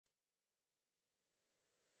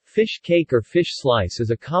Fish cake or fish slice is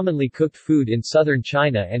a commonly cooked food in southern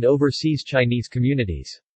China and overseas Chinese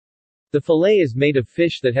communities. The fillet is made of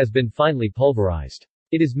fish that has been finely pulverized.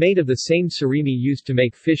 It is made of the same surimi used to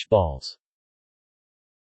make fish balls.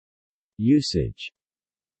 Usage.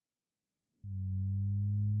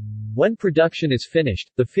 When production is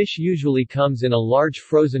finished, the fish usually comes in a large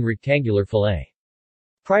frozen rectangular fillet.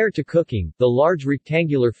 Prior to cooking, the large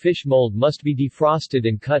rectangular fish mold must be defrosted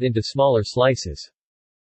and cut into smaller slices.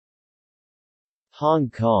 Hong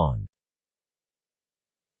Kong.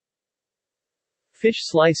 Fish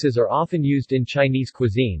slices are often used in Chinese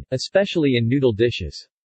cuisine, especially in noodle dishes.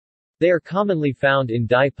 They are commonly found in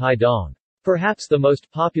Dai Pai Dong. Perhaps the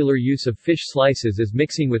most popular use of fish slices is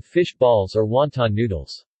mixing with fish balls or wonton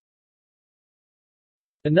noodles.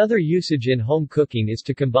 Another usage in home cooking is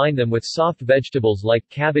to combine them with soft vegetables like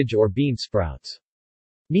cabbage or bean sprouts.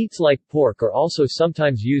 Meats like pork are also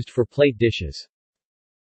sometimes used for plate dishes.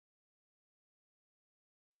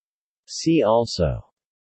 See also.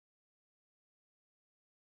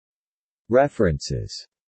 References.